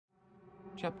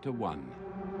Chapter 1.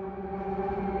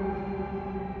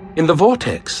 In the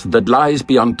vortex that lies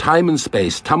beyond time and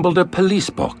space tumbled a police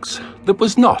box that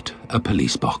was not a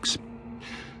police box.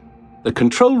 The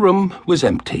control room was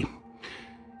empty.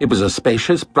 It was a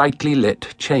spacious, brightly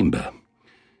lit chamber.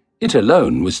 It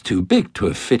alone was too big to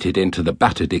have fitted into the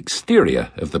battered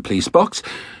exterior of the police box,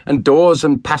 and doors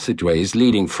and passageways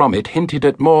leading from it hinted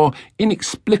at more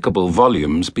inexplicable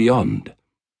volumes beyond.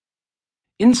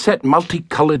 Inset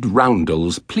multicoloured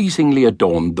roundels pleasingly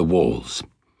adorned the walls.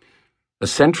 A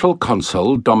central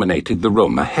console dominated the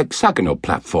room, a hexagonal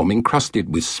platform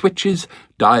encrusted with switches,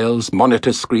 dials,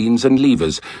 monitor screens and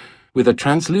levers, with a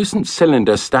translucent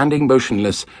cylinder standing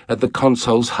motionless at the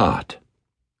console's heart.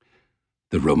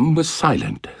 The room was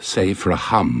silent, save for a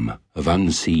hum of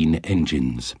unseen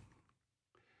engines.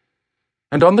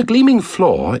 And on the gleaming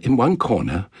floor, in one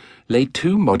corner, lay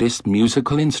two modest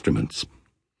musical instruments,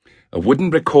 a wooden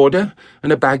recorder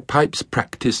and a bagpipes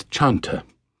practice chanter.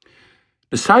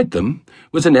 Beside them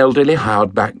was an elderly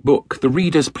hardback book, the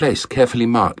reader's place carefully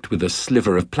marked with a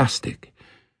sliver of plastic.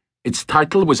 Its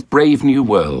title was Brave New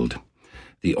World,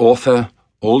 the author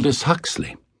Aldous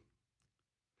Huxley.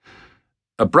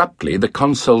 Abruptly, the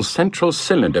console's central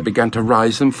cylinder began to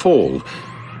rise and fall,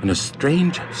 and a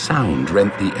strange sound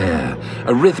rent the air,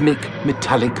 a rhythmic,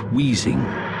 metallic wheezing.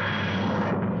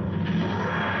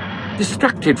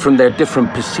 Distracted from their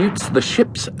different pursuits, the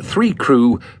ship's three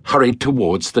crew hurried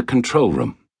towards the control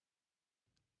room.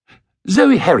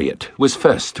 Zoe Heriot was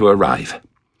first to arrive.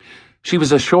 She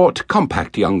was a short,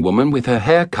 compact young woman with her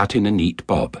hair cut in a neat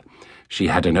bob. She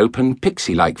had an open,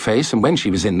 pixie-like face, and when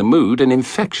she was in the mood, an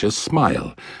infectious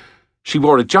smile. She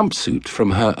wore a jumpsuit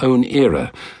from her own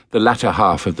era, the latter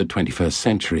half of the 21st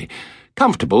century,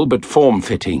 comfortable but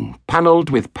form-fitting,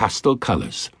 panelled with pastel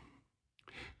colours.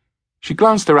 She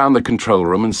glanced around the control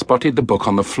room and spotted the book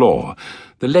on the floor,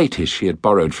 the latest she had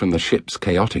borrowed from the ship's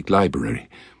chaotic library.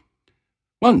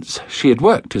 Once she had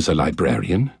worked as a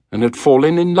librarian and had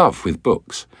fallen in love with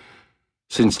books.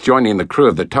 Since joining the crew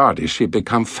of the TARDIS, she had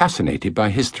become fascinated by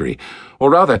history,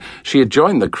 or rather, she had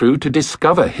joined the crew to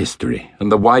discover history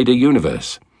and the wider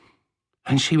universe.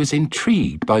 And she was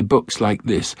intrigued by books like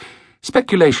this,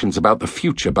 speculations about the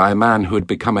future by a man who had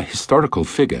become a historical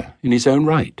figure in his own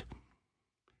right.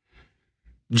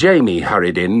 Jamie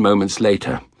hurried in moments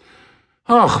later.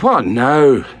 "Oh, what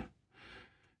now?"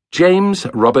 James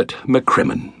Robert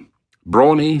McCrimmon,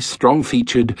 brawny,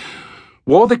 strong-featured,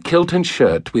 wore the kilt and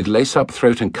shirt with lace-up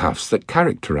throat and cuffs that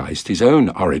characterised his own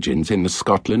origins in the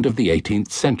Scotland of the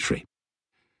 18th century.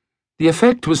 The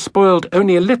effect was spoiled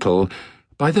only a little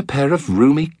by the pair of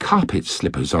roomy carpet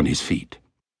slippers on his feet.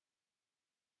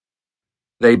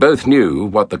 They both knew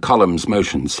what the column's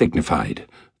motion signified,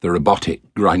 the robotic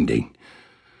grinding.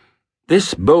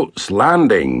 "This boat's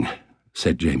landing,"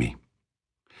 said Jamie.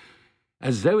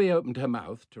 As Zoe opened her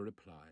mouth to reply,